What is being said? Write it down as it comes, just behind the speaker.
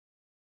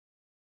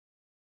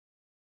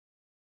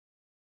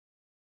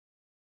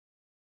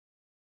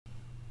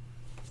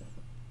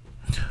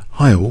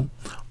Hi all,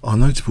 our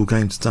notable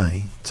game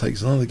today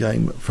takes another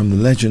game from the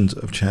legend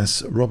of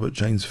chess, Robert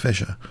James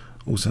Fischer,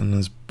 also known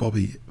as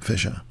Bobby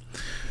Fischer.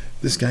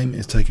 This game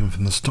is taken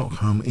from the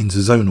Stockholm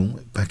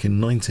Interzonal back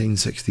in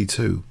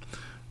 1962,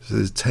 so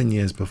this is 10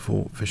 years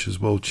before Fischer's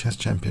World Chess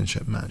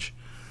Championship match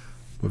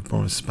with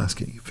Boris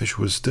Spassky.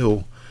 Fischer was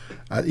still,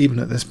 even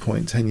at this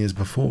point 10 years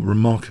before,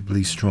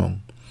 remarkably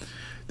strong.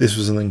 This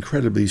was an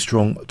incredibly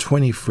strong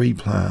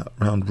 23-player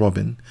round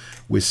robin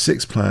with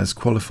 6 players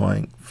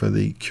qualifying for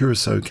the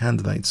Curaçao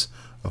candidates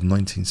of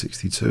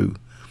 1962.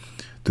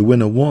 The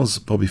winner was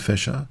Bobby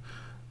Fischer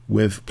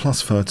with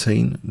plus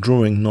 13,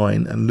 drawing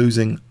 9 and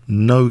losing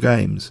no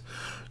games.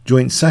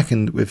 Joint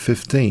second with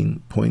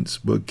 15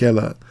 points were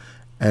Geller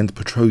and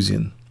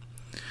Petrosian.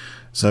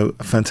 So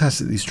a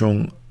fantastically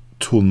strong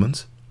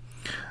tournament.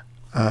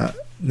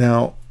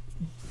 Now,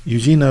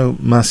 Eugenio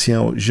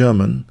Maciel,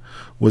 German,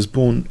 was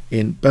born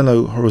in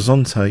Belo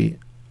Horizonte,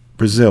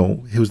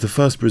 Brazil. He was the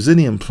first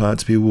Brazilian player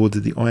to be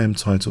awarded the IM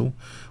title,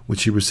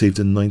 which he received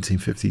in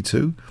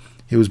 1952.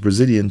 He was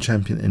Brazilian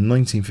champion in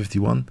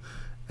 1951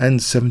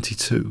 and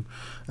 72,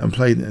 and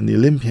played in the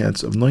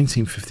Olympiads of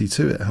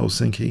 1952 at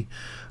Helsinki,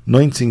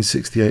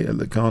 1968 at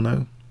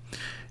Lugano.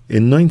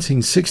 In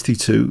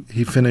 1962,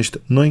 he finished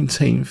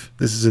 19th,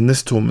 this is in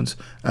this tournament,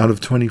 out of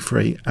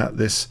 23 at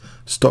this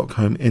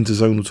Stockholm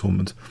Interzonal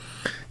tournament.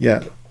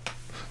 Yeah,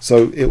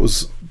 so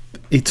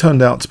he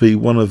turned out to be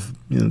one of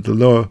the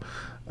lower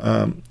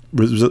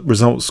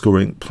result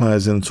scoring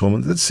players in the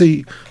tournament. Let's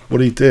see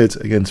what he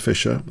did against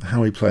Fischer,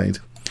 how he played.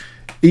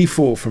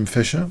 E4 from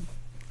Fischer,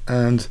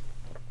 and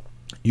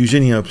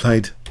Eugenio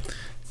played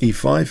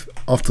E5.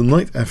 After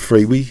knight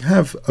F3, we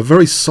have a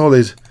very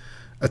solid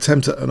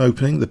attempt at an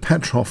opening, the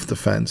Petrov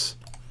defense.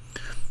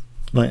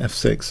 Knight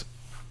F6.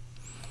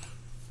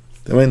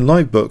 Now in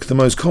live book, the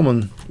most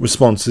common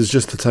response is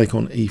just to take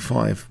on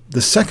E5.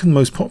 The second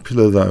most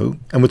popular though,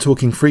 and we're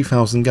talking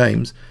 3,000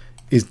 games,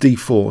 is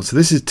D4. So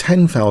this is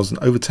 10,000,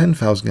 over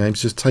 10,000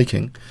 games just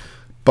taking.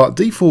 But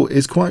D4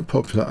 is quite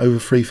popular, over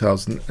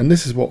 3,000, and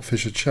this is what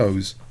Fischer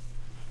chose.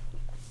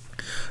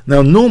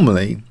 Now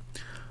normally,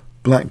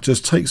 black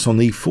just takes on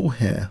E4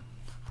 here.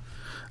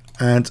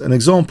 And an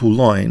example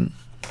line,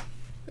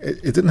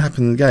 it didn't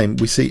happen in the game.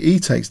 We see E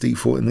takes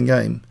D4 in the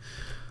game.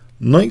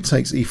 Knight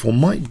takes E4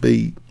 might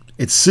be,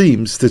 it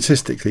seems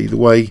statistically, the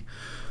way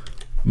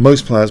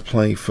most players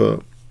play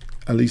for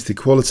at least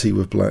equality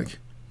with black.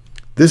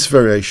 This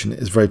variation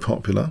is very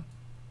popular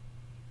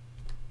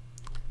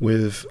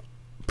with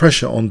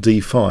pressure on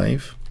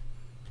D5,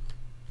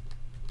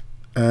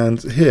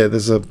 and here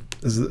there's a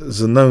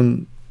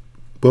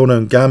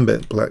well-known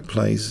gambit black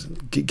plays,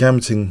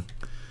 gambiting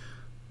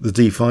the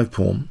D5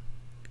 pawn,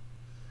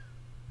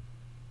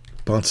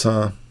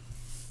 but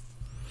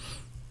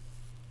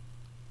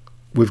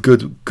with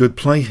good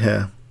play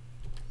here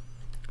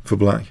for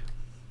black.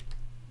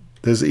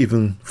 There's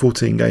even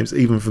 14 games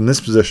even from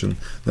this position.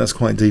 That's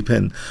quite deep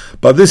in,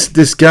 but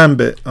this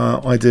gambit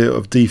idea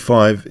of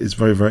D5 is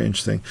very, very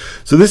interesting.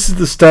 So this is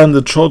the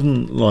standard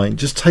trodden line,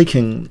 just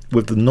taking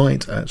with the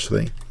knight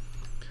actually,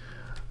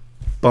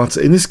 but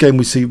in this game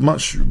we see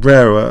much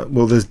rarer.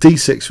 Well, there's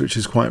D6, which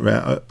is quite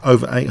rare,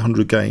 over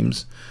 800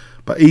 games,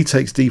 but E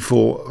takes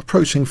D4,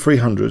 approaching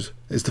 300.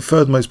 It's the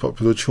third most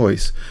popular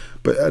choice,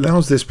 but it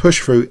allows this push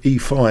through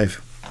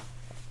E5.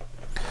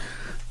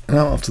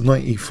 Now after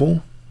knight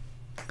E4,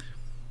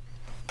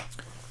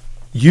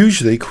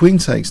 usually queen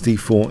takes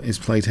D4 is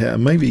played here,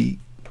 and maybe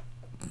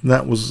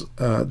that was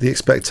the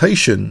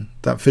expectation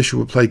that Fischer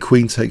would play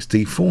queen takes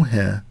D4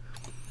 here.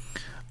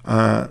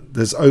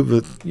 There's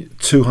over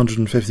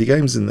 250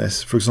 games in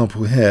this, for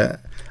example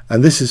here,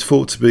 and this is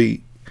thought to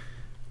be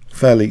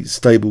fairly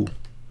stable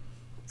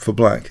for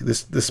black,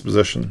 this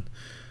position.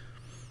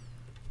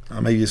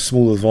 Maybe a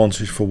small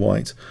advantage for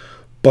white,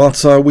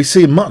 but we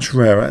see much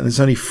rarer, and there's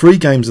only 3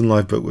 games in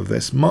live book with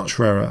this, much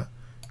rarer,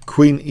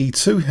 queen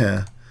E2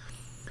 here,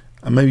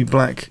 and maybe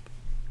black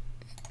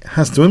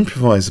has to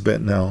improvise a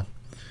bit now.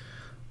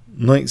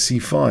 Knight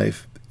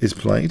C5 is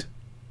played.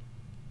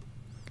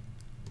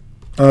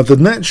 The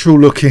natural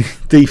looking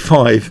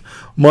D5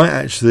 might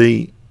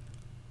actually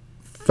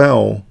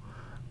fail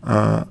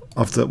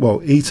after,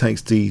 well, E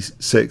takes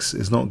D6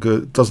 is not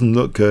good, doesn't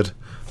look good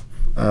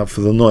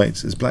for the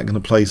knight. Is black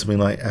going to play something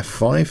like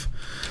F5?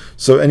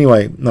 So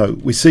anyway, no,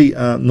 we see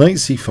knight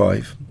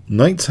C5,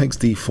 knight takes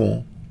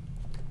D4,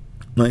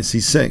 knight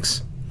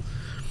C6,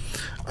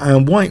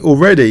 and white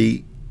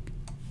already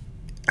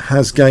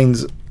has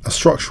gained a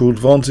structural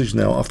advantage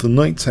now after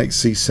knight takes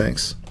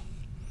C6.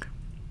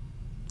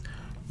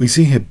 We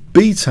see here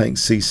B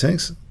takes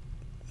C6,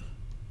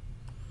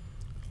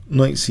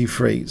 knight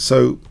C3.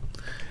 So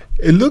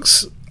it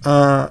looks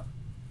as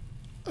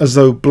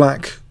though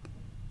black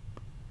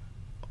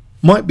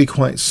might be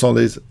quite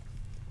solid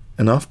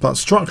enough, but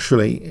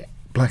structurally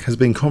black has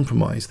been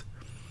compromised.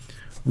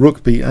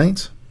 Rook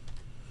B8,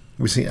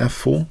 we see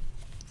F4,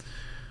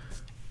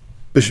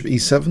 bishop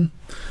E7.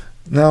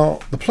 Now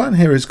the plan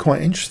here is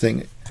quite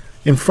interesting.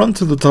 In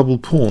front of the double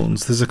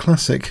pawns there's a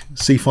classic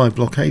C5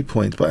 blockade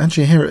point, but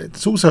actually here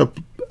it's also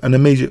an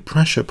immediate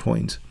pressure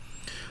point.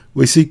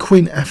 We see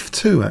queen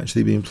f2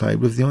 actually being played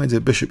with the idea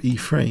of bishop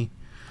e3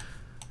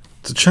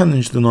 to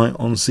challenge the knight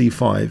on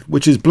c5,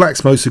 which is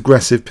black's most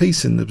aggressive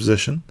piece in the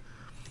position.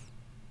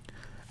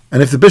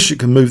 And if the bishop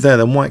can move there,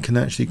 then white can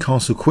actually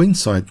castle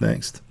queenside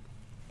next.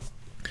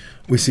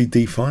 We see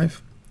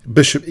d5,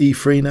 bishop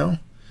e3 now,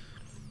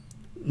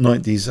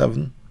 knight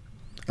d7,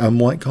 and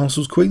white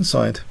castles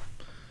queenside.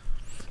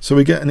 So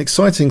we get an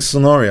exciting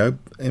scenario,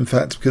 in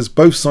fact, because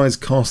both sides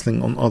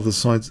castling on other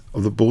sides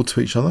of the board to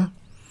each other.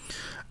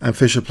 And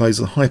Fischer plays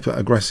a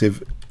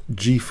hyper-aggressive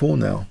g4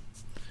 now.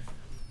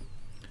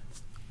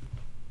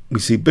 We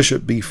see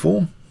bishop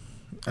b4,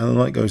 and the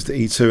knight goes to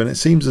e2, and it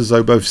seems as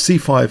though both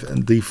c5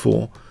 and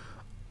d4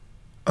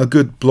 are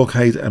good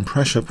blockade and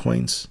pressure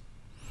points.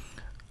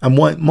 And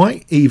white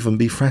might even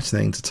be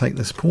threatening to take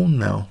this pawn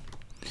now.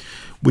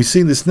 We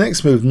see this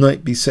next move,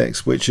 knight b6,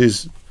 which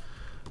is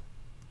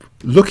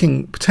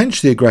looking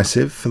potentially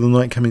aggressive for the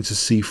knight coming to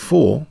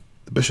c4.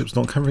 The bishop's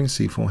not covering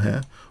c4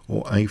 here,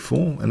 or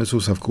a4, and it's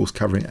also, of course,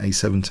 covering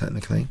a7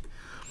 technically.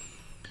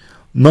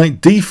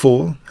 Knight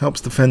d4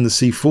 helps defend the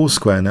c4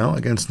 square now,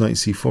 against knight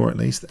c4 at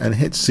least, and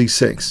hits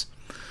c6.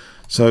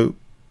 So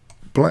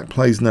black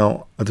plays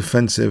now a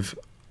defensive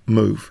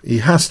move. He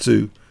has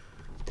to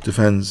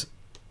defend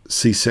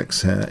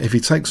c6 here. If he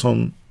takes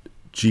on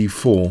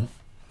g4,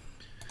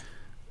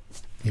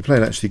 he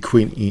played actually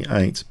queen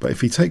e8, but if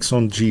he takes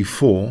on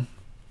g4,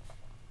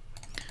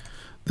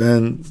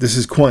 then this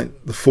is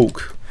quite the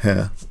fork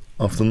here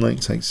after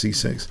knight takes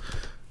c6.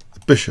 The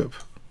bishop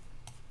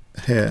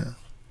here,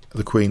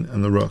 the queen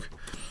and the rook.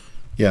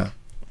 Yeah,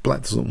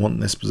 black doesn't want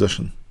this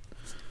position.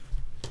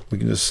 We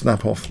can just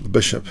snap off the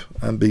bishop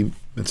and be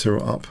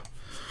material up,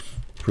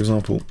 for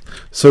example.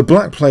 So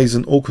black plays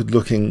an awkward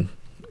looking,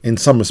 in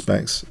some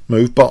respects,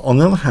 move, but on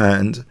the other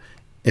hand,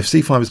 if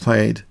c5 is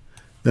played,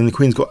 then the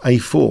queen's got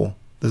a4.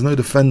 There's no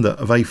defender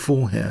of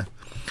a4 here.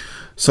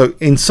 So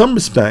in some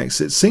respects,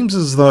 it seems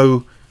as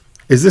though,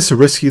 is this a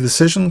risky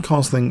decision,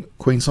 castling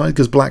queenside?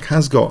 Because black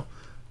has got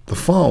the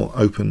file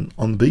open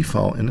on the b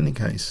file in any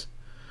case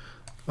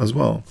as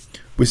well.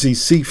 We see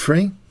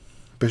c3,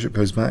 bishop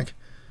goes back.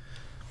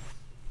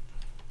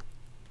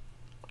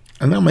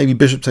 And now maybe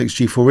bishop takes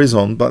g4 is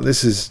on, but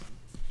this is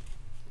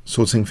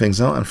sorting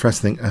things out and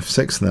threatening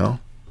f6 now.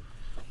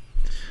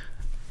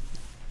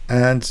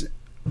 And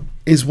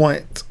is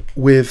white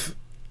with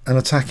an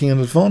attacking an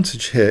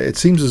advantage here? It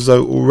seems as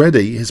though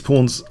already his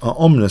pawns are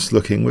ominous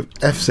looking, with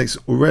f6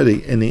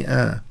 already in the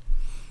air.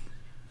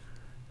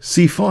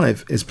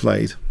 c5 is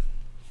played.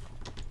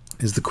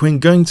 Is the queen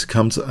going to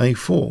come to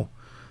a4?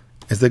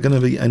 Is there going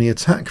to be any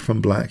attack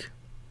from black?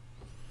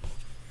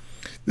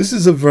 This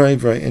is a very,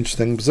 very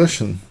interesting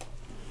position.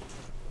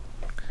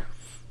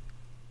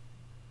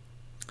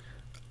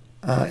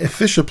 If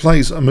Fischer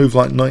plays a move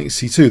like knight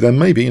c2, then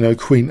maybe,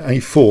 queen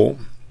a4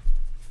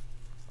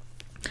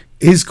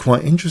 is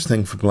quite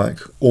interesting for black,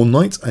 or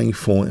knight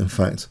a4 in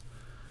fact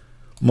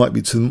might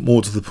be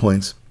more to the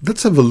point.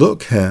 Let's have a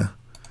look here.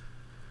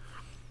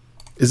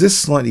 Is this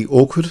slightly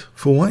awkward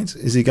for white?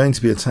 Is he going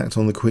to be attacked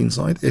on the queen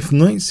side? If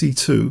knight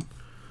c2,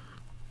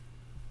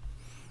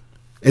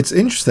 it's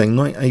interesting,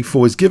 knight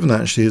a4 is given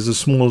actually as a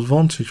small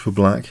advantage for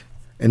black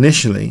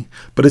initially,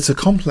 but it's a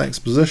complex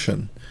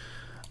position.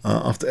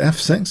 After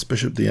f6,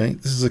 bishop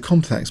d8, this is a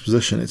complex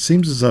position. It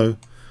seems as though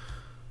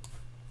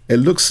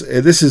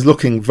this is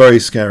looking very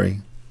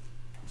scary,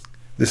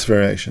 this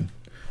variation,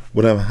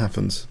 whatever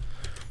happens.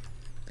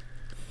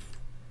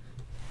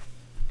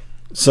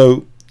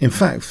 So, in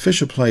fact,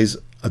 Fischer plays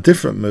a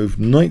different move,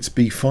 knight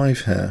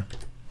b5 here,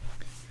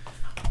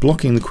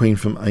 blocking the queen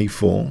from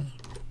a4,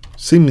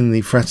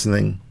 seemingly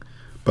threatening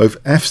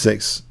both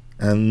f6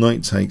 and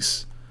knight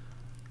takes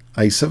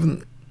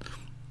a7,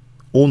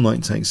 or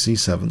knight takes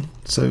c7.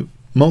 So,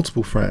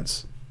 multiple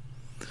threats.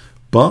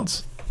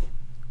 But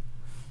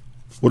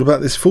what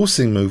about this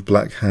forcing move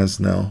black has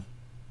now?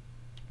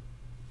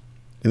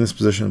 In this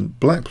position,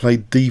 black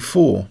played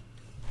d4.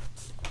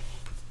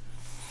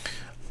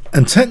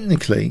 And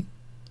technically,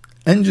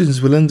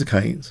 engines will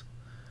indicate,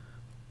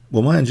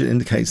 well, my engine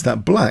indicates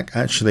that black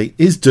actually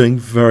is doing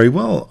very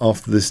well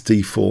after this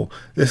d4.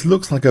 This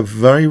looks like a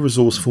very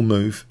resourceful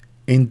move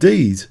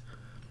indeed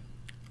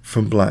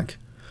from black.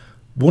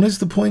 What is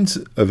the point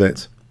of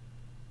it?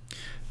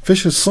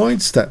 Fischer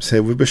sidesteps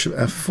here with bishop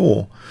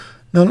f4.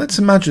 Now let's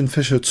imagine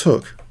Fischer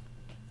took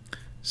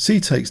c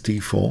takes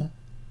d4,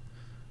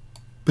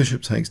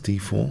 bishop takes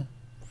d4.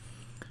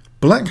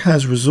 Black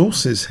has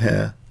resources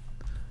here.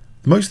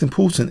 The most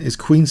important is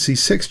queen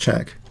c6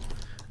 check.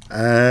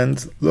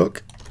 And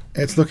look,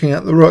 it's looking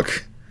at the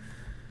rook.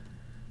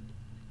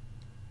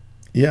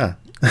 Yeah,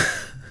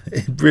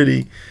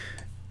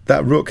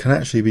 that rook can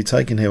actually be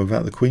taken here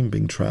without the queen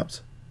being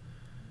trapped.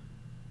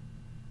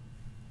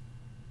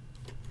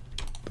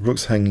 The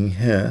rook's hanging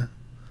here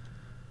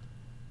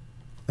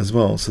as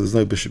well, so there's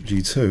no bishop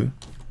g2.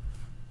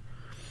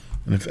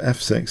 And if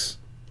f6,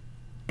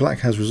 black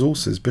has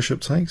resources.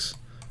 Bishop takes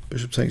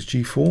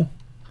g4.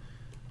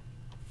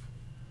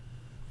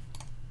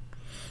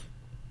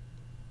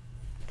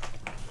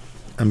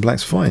 and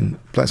black's fine.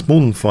 Black's more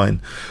than fine.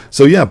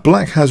 So yeah,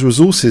 black has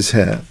resources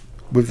here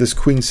with this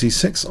queen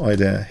c6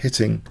 idea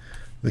hitting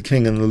the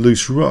king and the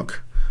loose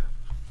rook.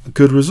 A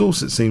good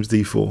resource, it seems.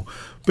 D4.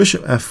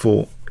 Bishop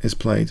f4 is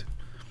played.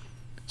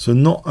 So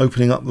not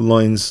opening up the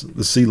lines,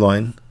 the c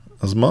line,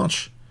 as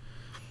much.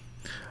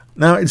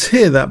 Now it's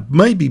here that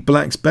maybe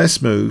black's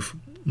best move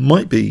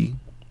might be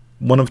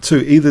one of two.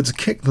 Either to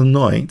kick the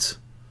knight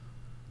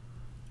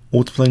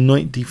or to play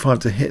knight d5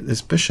 to hit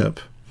this bishop.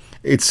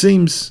 It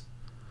seems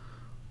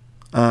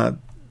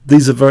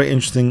these are very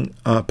interesting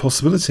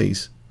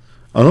possibilities.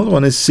 Another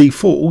one is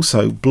c4,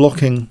 also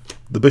blocking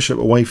the bishop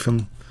away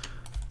from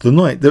the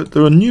knight.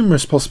 There are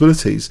numerous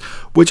possibilities,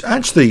 which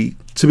actually,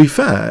 to be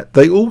fair,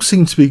 they all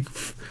seem to be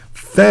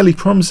fairly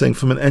promising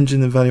from an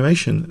engine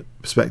evaluation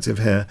perspective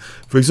here.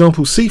 For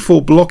example,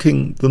 c4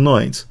 blocking the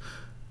knight's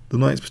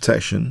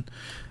protection.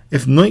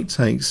 If knight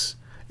takes,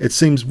 it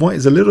seems white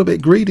is a little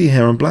bit greedy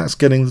here and black's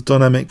getting the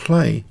dynamic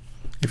play.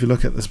 If you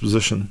look at this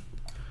position,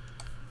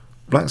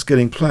 black's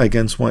getting play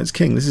against white's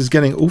king. This is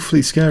getting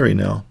awfully scary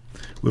now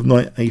with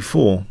knight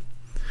a4.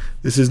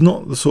 This is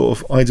not the sort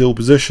of ideal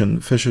position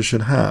Fischer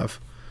should have,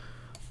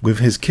 with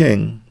his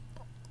king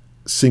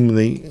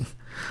seemingly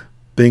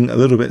being a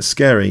little bit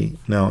scary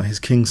now, his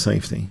king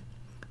safety.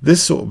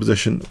 This sort of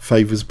position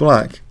favours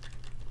black.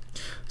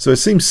 So it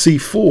seems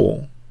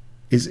c4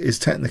 is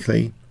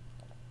technically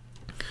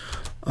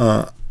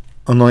a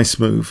nice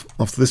move.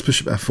 After this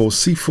bishop f4,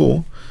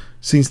 c4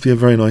 seems to be a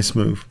very nice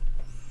move.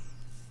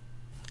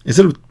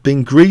 Instead of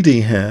being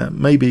greedy here,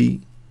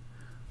 maybe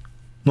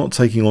not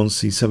taking on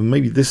c7,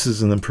 maybe this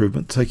is an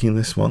improvement, taking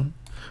this one.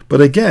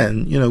 But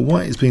again, you know,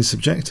 white is being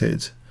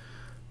subjected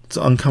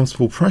to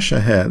uncomfortable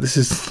pressure here. This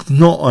is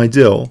not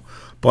ideal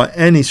by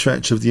any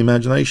stretch of the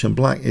imagination.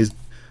 Black is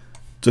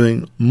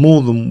doing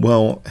more than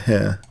well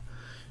here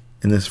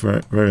in this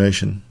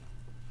variation.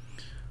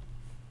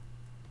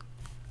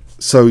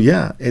 So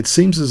yeah, it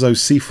seems as though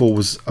c4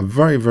 was a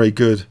very, very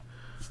good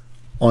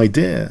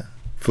idea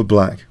for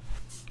black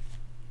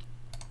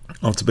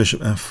after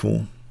bishop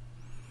f4.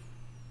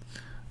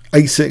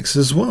 a6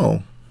 as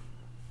well.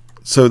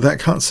 So that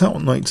cuts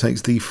out knight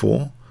takes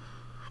d4.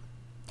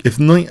 If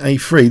knight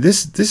a3,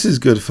 this is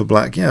good for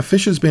black. Yeah,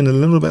 Fischer's been a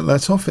little bit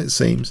let off, it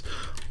seems,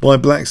 by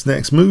black's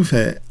next move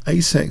here.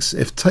 a6,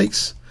 if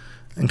takes,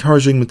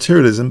 encouraging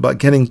materialism but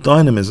getting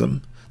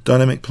dynamism,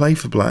 dynamic play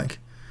for black.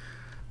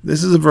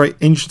 This is a very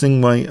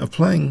interesting way of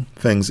playing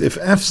things. If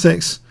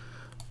f6,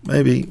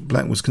 maybe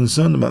black was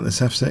concerned about this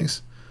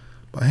f6,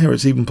 but here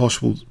it's even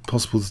possible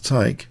to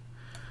take.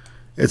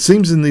 It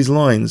seems in these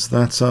lines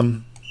that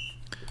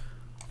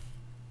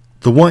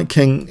the white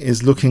king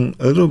is looking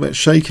a little bit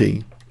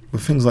shaky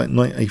with things like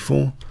knight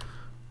a4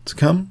 to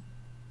come.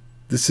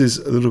 This is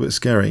a little bit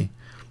scary.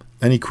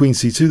 Any queen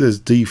c2, there's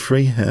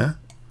d3 here.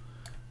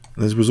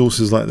 There's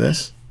resources like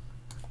this.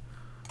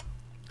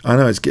 I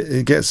know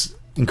it gets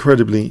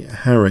incredibly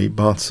hairy,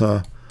 but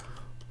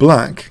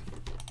black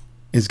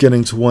is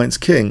getting to white's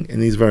king in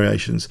these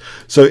variations.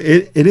 So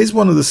it is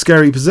one of the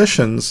scary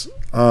positions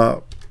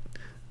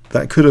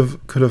that could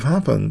have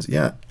happened.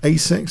 Yeah,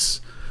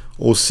 a6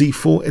 or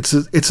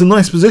c4. It's a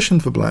nice position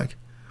for black.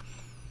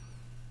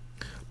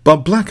 But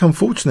black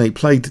unfortunately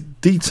played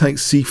d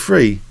takes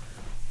c3.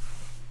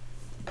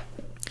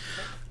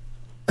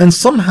 And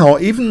somehow,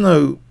 even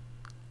though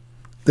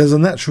there's a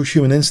natural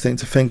human instinct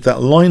to think that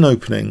line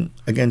opening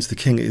against the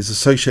king is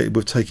associated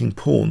with taking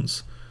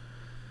pawns,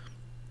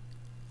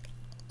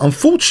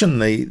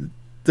 unfortunately,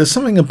 there's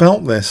something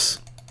about this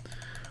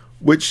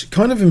which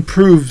kind of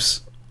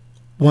improves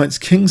white's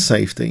king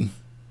safety.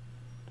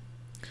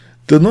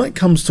 The knight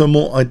comes to a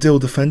more ideal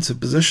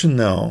defensive position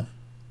now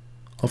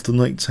after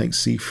knight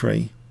takes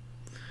c3.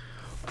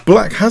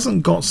 Black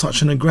hasn't got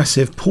such an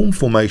aggressive pawn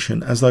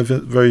formation as those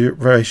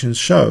variations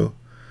show.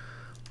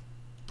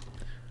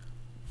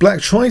 Black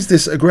tries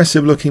this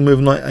aggressive looking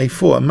move knight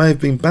a4 and may have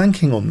been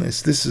banking on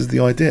this. This is the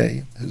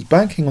idea. It was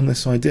banking on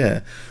this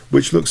idea,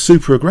 which looks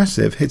super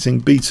aggressive,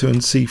 hitting b2 and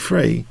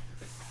c3.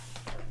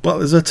 But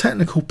there's a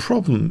technical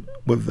problem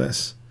with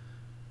this.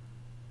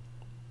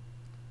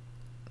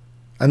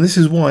 And this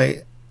is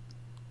why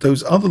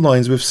those other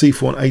lines with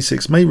c4 and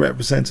a6 may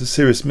represent a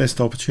serious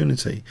missed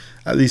opportunity,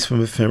 at least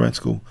from a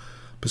theoretical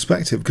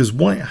perspective, because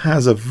white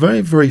has a very,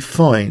 very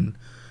fine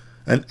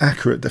and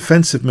accurate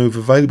defensive move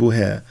available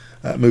here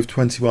at move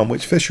 21,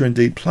 which Fischer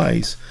indeed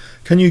plays.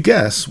 Can you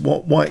guess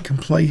what white can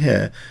play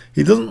here?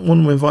 He doesn't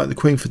want to invite the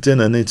queen for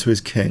dinner near to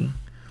his king.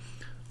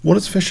 What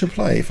does Fischer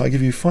play? If I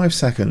give you 5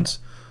 seconds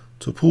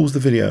to pause the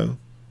video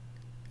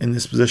in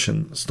this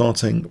position,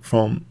 starting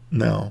from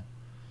now.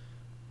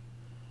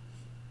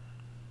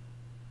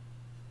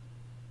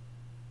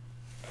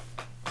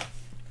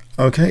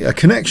 Okay, a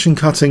connection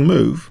cutting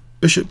move,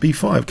 bishop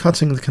b5,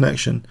 cutting the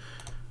connection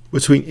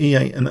between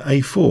e8 and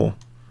a4,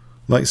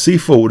 like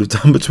c4 would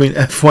have done between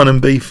f1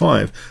 and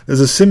b5.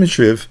 There's a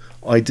symmetry of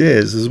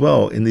ideas as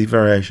well in the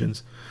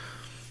variations.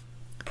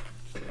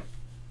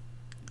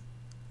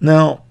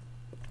 Now,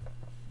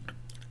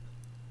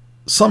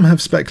 some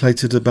have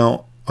speculated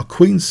about a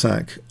queen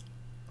sack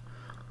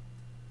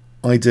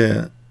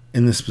idea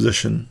in this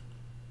position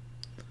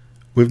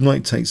with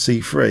knight takes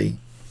c3.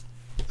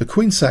 The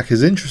queen sack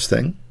is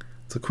interesting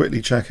to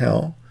quickly check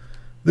out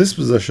this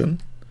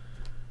position,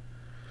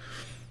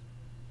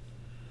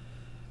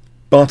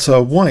 but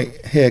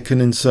white here can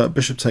insert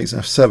bishop takes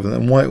f7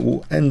 and white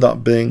will end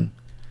up being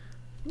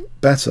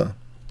better.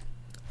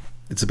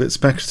 It's a bit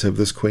speculative,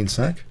 this queen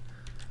sack.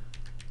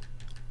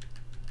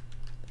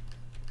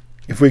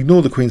 If we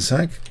ignore the queen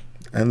sack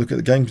and look at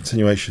the game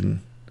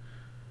continuation,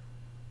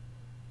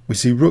 we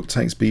see rook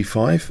takes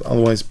b5,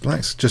 otherwise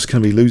black's just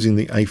going to be losing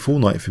the a4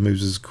 knight if he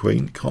moves his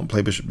queen. Can't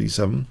play bishop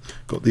d7,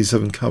 got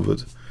d7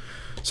 covered.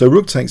 So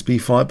rook takes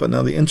b5, but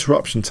now the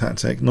interruption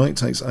tactic, knight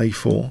takes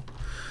a4.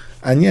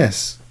 And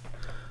yes,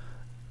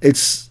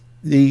 it's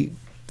the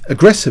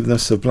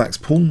aggressiveness of black's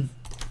pawn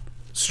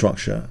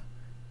structure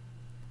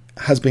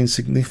has been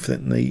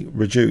significantly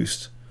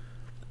reduced.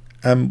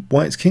 And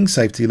white's king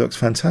safety looks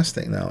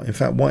fantastic now. In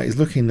fact, white is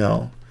looking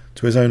now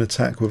to his own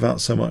attack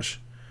without so much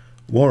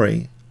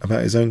worry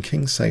about his own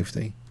king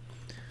safety.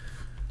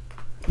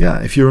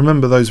 Yeah, if you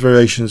remember those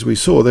variations we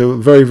saw, they were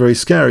very, very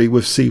scary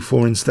with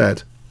c4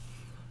 instead.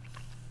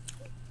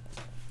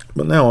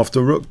 But now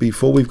after rook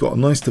b4, we've got a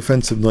nice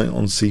defensive knight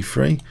on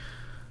c3.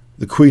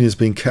 The queen has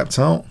been kept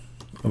out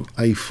of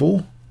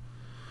a4.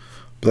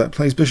 Black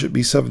plays bishop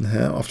b7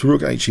 here. After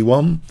rook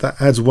he1, that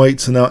adds weight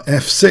to now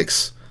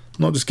f6.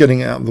 Not just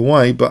getting it out of the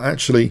way, but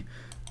actually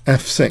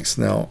f6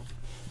 now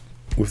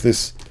with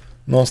this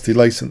nasty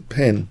latent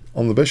pin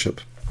on the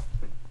bishop.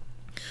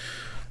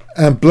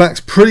 And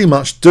black's pretty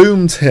much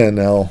doomed here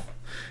now.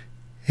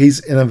 He's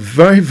in a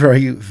very,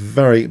 very,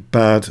 very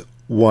bad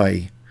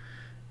way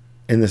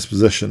in this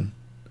position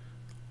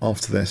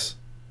after this.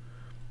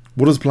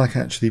 What does black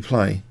actually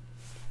play?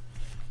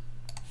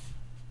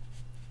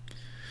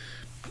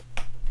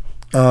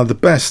 The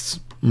best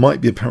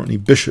might be apparently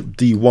bishop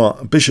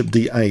d1, bishop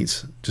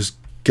d8, just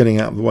getting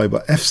out of the way.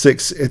 But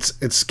f6,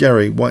 it's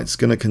scary. White's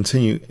going to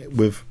continue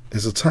with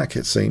his attack,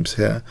 it seems,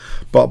 here.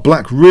 But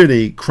black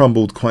really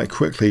crumbled quite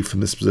quickly from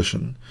this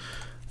position.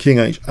 King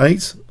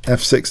h8,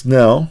 f6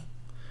 now.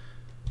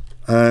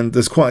 And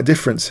there's quite a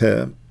difference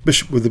here.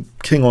 Bishop with the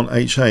king on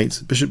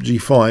h8, bishop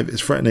g5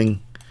 is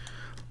threatening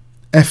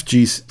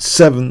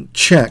fg7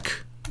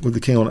 check with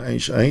the king on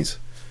h8.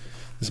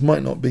 This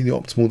might not be the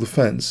optimal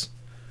defense.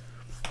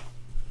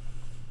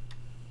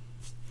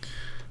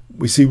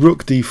 We see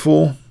rook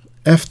d4,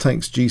 f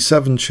takes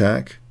g7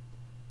 check,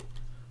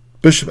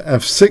 bishop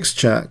f6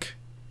 check,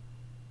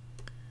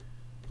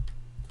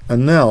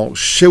 and now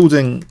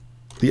shielding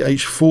the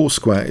h4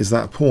 square is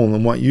that pawn,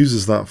 and white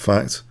uses that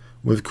fact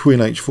with queen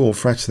h4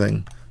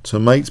 threatening to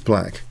mate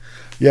black.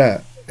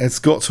 Yeah, it's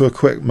got to a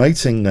quick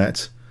mating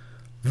net,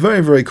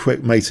 very, very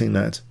quick mating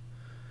net,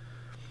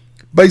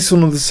 based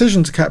on a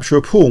decision to capture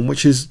a pawn,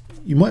 which is,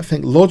 you might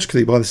think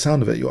logically by the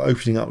sound of it, you're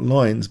opening up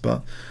lines,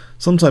 but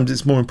sometimes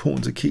it's more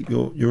important to keep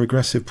your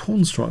aggressive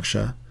pawn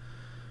structure.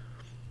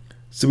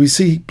 So we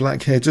see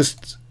black here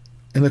just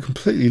in a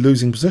completely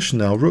losing position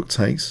now. Rook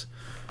takes.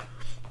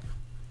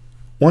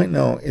 White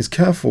now is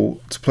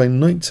careful to play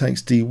knight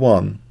takes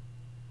d1,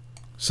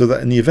 so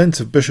that in the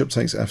event of bishop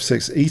takes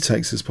f6, e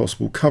takes is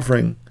possible,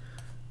 covering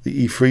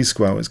the e3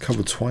 square. It's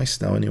covered twice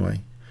now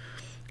anyway.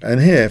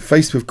 And here,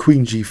 faced with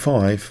queen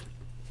g5,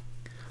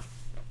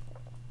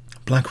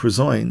 black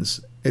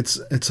resigns. It's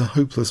a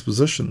hopeless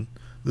position.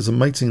 There's a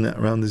mating net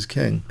around his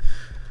king.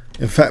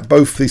 In fact,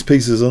 both these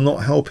pieces are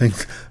not helping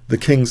the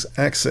king's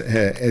exit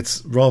here.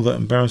 It's rather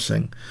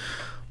embarrassing,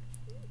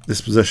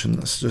 this position.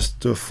 Let's just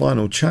do a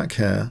final check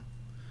here.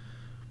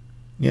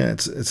 Yeah,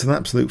 it's an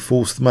absolute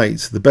forced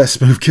mate. The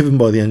best move given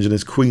by the engine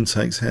is queen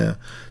takes here.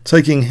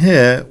 Taking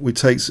here, we've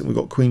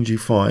got queen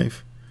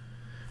g5.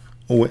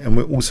 And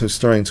we're also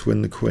starting to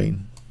win the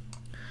queen.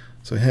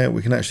 So here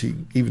we can actually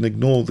even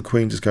ignore the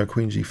queen, just go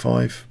queen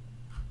g5.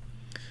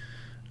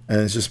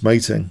 And it's just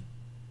mating.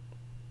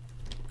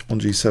 On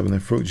g7,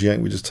 if rook g8,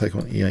 we just take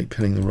on e8,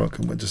 pinning the rook,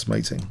 and we're just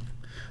mating.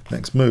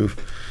 Next move.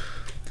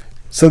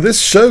 So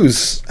this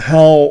shows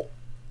how,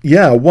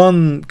 yeah,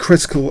 one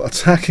critical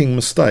attacking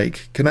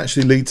mistake can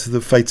actually lead to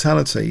the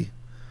fatality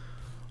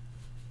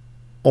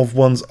of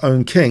one's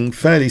own king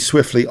fairly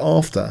swiftly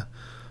after.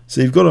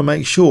 So you've got to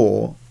make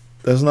sure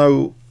there's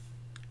no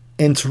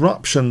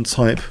interruption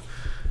type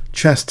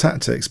chess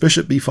tactics.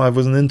 Bishop b5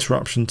 was an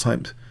interruption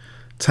type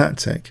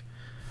tactic.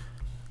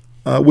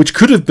 Which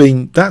could have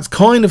been, that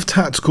kind of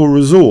tactical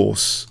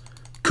resource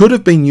could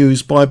have been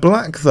used by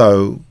black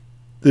though.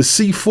 The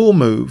c4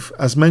 move,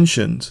 as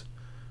mentioned,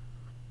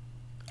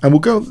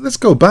 and let's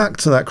go back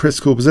to that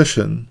critical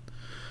position,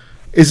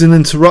 is an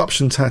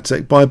interruption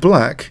tactic by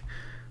black.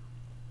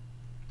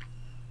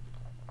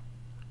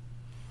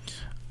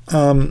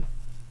 Or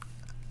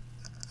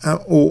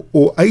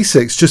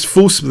a6, just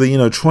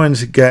forcibly, trying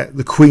to get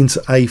the queen to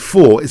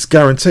a4. It's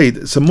guaranteed.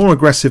 It's a more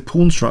aggressive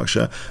pawn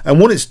structure, and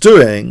what it's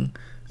doing,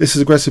 this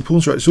is aggressive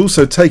pawn structure, it's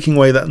also taking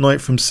away that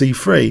knight from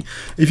c3.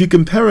 If you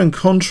compare and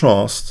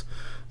contrast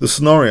the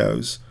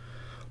scenarios,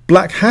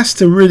 black has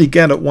to really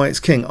get at white's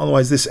king,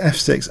 otherwise this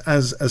f6,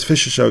 as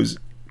Fischer shows,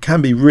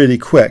 can be really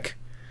quick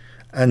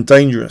and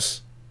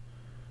dangerous.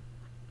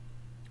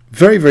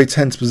 Very, very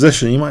tense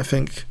position. You might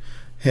think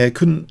here,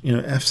 couldn't, you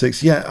know,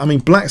 f6. Yeah, I mean,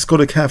 black's got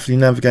to carefully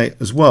navigate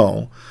as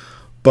well,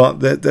 but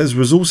there's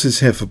resources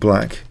here for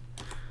black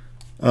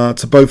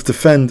to both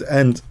defend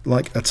and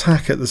like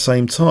attack at the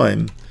same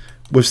time,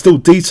 with still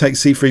d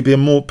takes c3 be a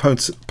more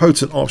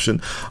potent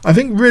option. I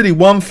think really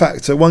one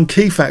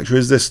key factor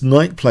is this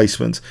knight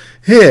placement.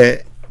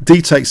 Here,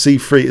 d takes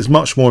c3 is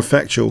much more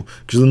effectual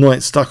because the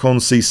knight's stuck on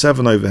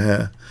c7 over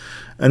here,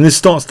 and this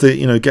starts to,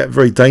 you know, get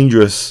very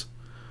dangerous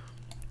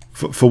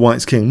for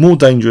white's king, more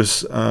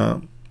dangerous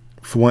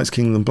for white's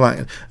king than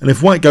black. And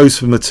if white goes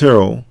for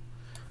material,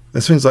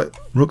 there's things like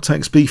rook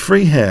takes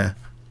b3 here.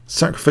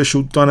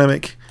 Sacrificial,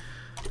 dynamic,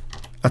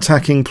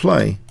 attacking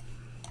play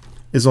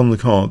is on the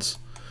cards.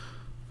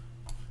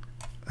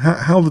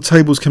 How the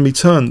tables can be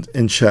turned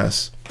in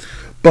chess.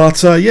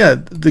 But yeah,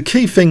 the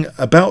key thing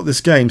about this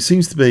game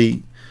seems to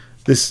be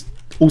this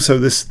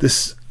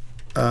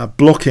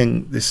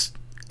blocking, this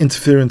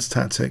interference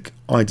tactic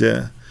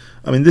idea.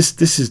 I mean,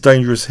 this is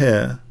dangerous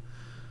here.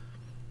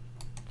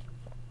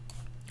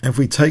 If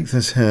we take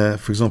this here,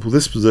 for example,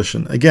 this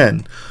position,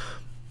 again,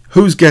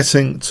 who's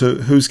getting to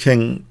whose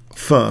king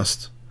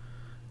first?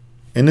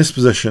 In this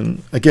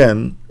position,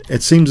 again,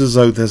 it seems as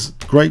though there's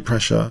great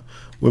pressure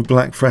with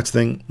black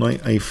threatening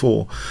knight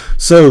a4.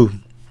 So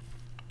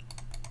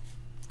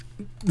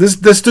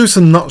let's do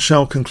some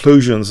nutshell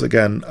conclusions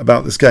again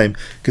about this game,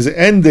 because it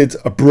ended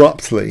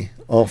abruptly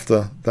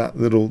after that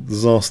little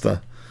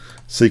disaster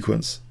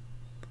sequence.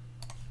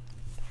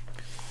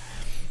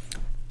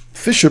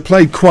 Fischer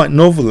played quite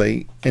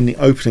novelly in the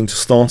opening to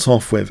start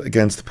off with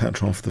against the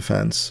Petrov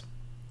defense.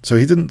 So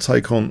he didn't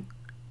take on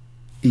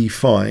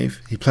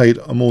e5. He played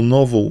a more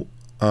novel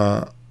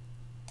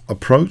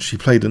approach. He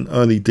played an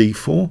early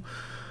d4.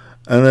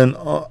 And then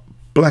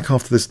black,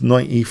 after this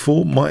knight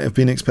e4, might have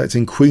been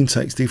expecting queen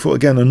takes d4.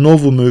 Again, a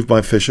novel move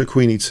by Fischer,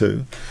 queen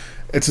e2.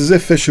 It's as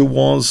if Fischer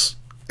was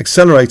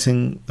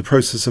accelerating the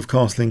process of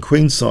castling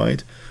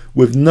queenside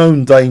with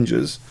known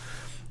dangers.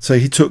 So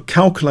he took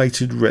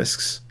calculated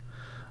risks.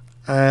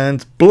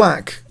 And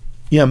black,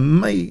 yeah,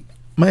 may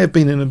have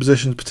been in a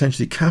position to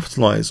potentially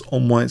capitalize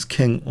on white's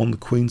king on the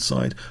queen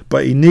side,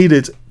 but he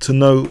needed to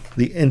know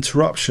the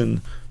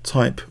interruption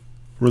type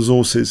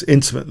resources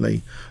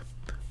intimately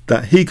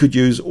that he could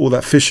use or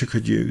that Fischer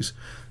could use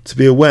to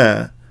be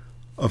aware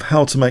of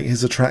how to make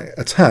his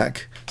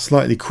attack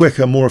slightly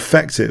quicker, more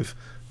effective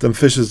than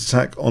Fischer's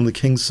attack on the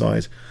king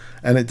side.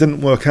 And it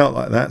didn't work out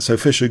like that, so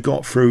Fischer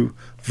got through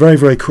very,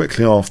 very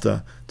quickly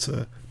after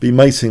to be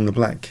mating the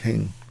black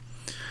king.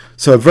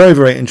 So a very,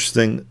 very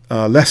interesting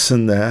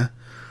lesson there,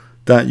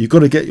 that you've got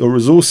to get your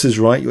resources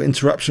right, your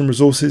interruption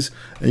resources,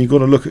 and you've got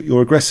to look at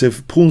your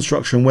aggressive pawn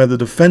structure and where the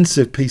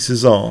defensive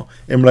pieces are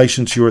in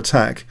relation to your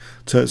attack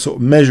to sort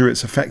of measure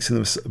its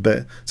effectiveness a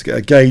bit, to get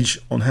a gauge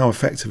on how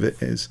effective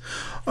it is.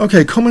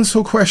 Okay, comments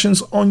or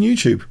questions on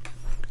YouTube?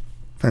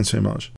 Thanks very much.